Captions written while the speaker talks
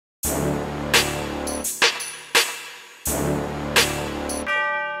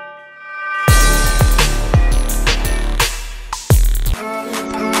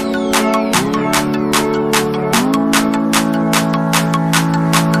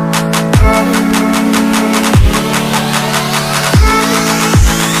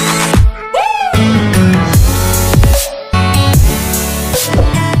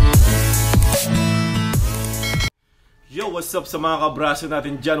what's up sa mga kabraso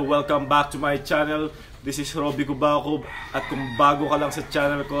natin dyan? Welcome back to my channel. This is Robbie Kubakob. At kung bago ka lang sa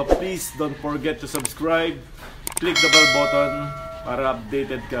channel ko, please don't forget to subscribe. Click the bell button para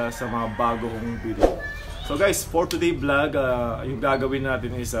updated ka sa mga bago kong video. So guys, for today vlog, yung gagawin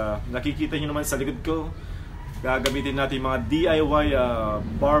natin is, nakikita nyo naman sa likod ko, gagamitin natin mga DIY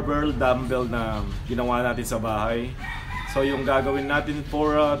barbell dumbbell na ginawa natin sa bahay. So yung gagawin natin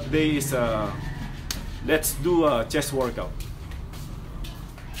for today is, let's do a chest workout.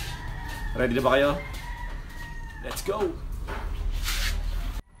 Ready na ba kayo? Let's go!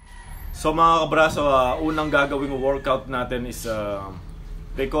 So mga kabraso, unang gagawing workout natin is,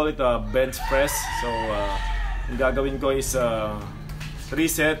 they call it a bench press. So yung gagawin ko is 3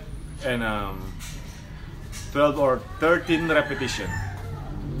 set and 12 or 13 repetition.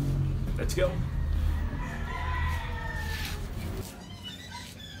 Let's go!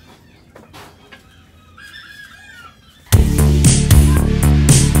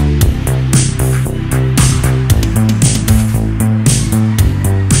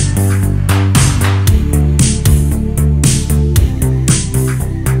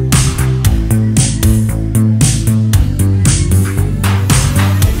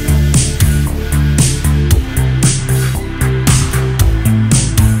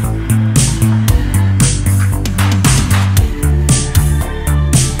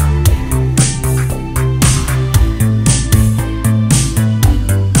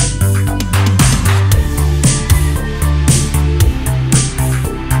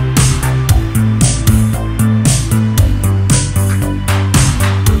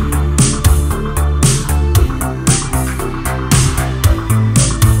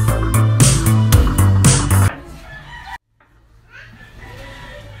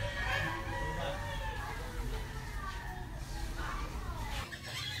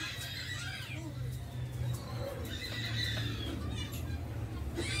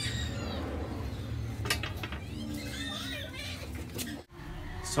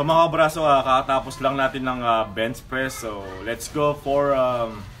 So mga kabraso, kakatapos lang natin ng bench press. So let's go for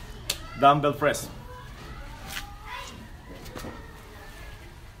dumbbell press.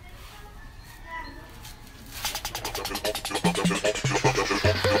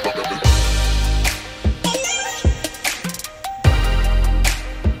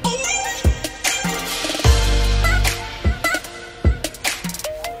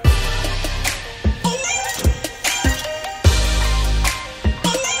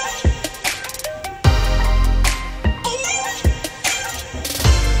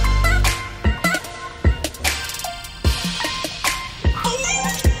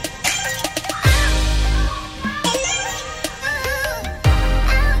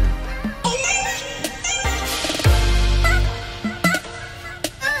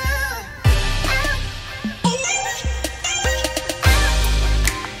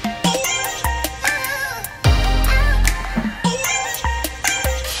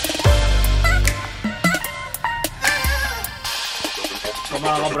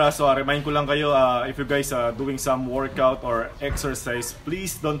 Mga kabraso, remind ko lang kayo, if you guys are doing some workout or exercise,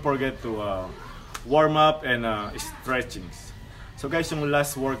 please don't forget to warm up and stretchings. So guys, yung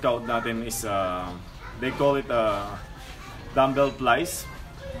last workout natin is, they call it dumbbell flies.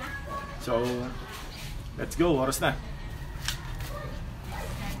 So let's go, oras na.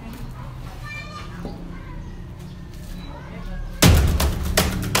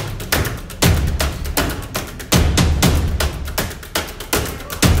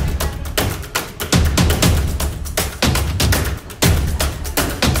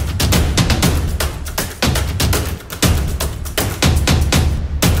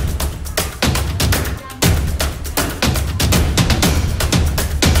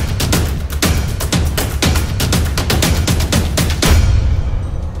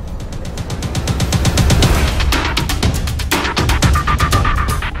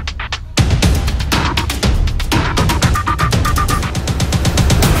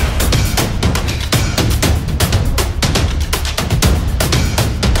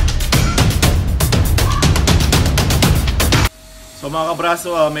 So mga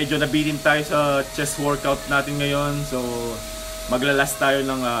kabraso, medyo nabitin tayo sa chest workout natin ngayon. So maglalas tayo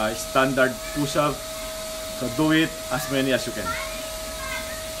ng standard push-up. So do it as many as you can.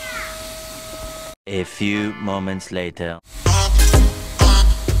 A few moments later.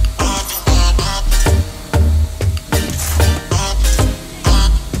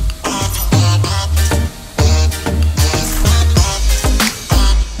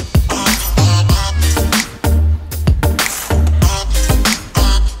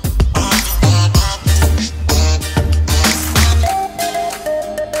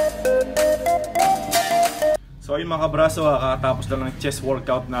 So yung mga kabraso, kakatapos lang ng chest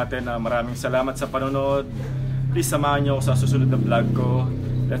workout natin. Maraming salamat sa panonood. Please samahan nyo ako sa susunod na vlog ko.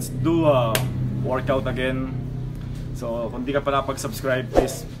 Let's do a workout again. So kung di ka pa nakapag-subscribe,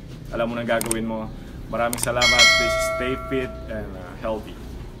 please, alam mo na gagawin mo. Maraming salamat. Please stay fit and healthy.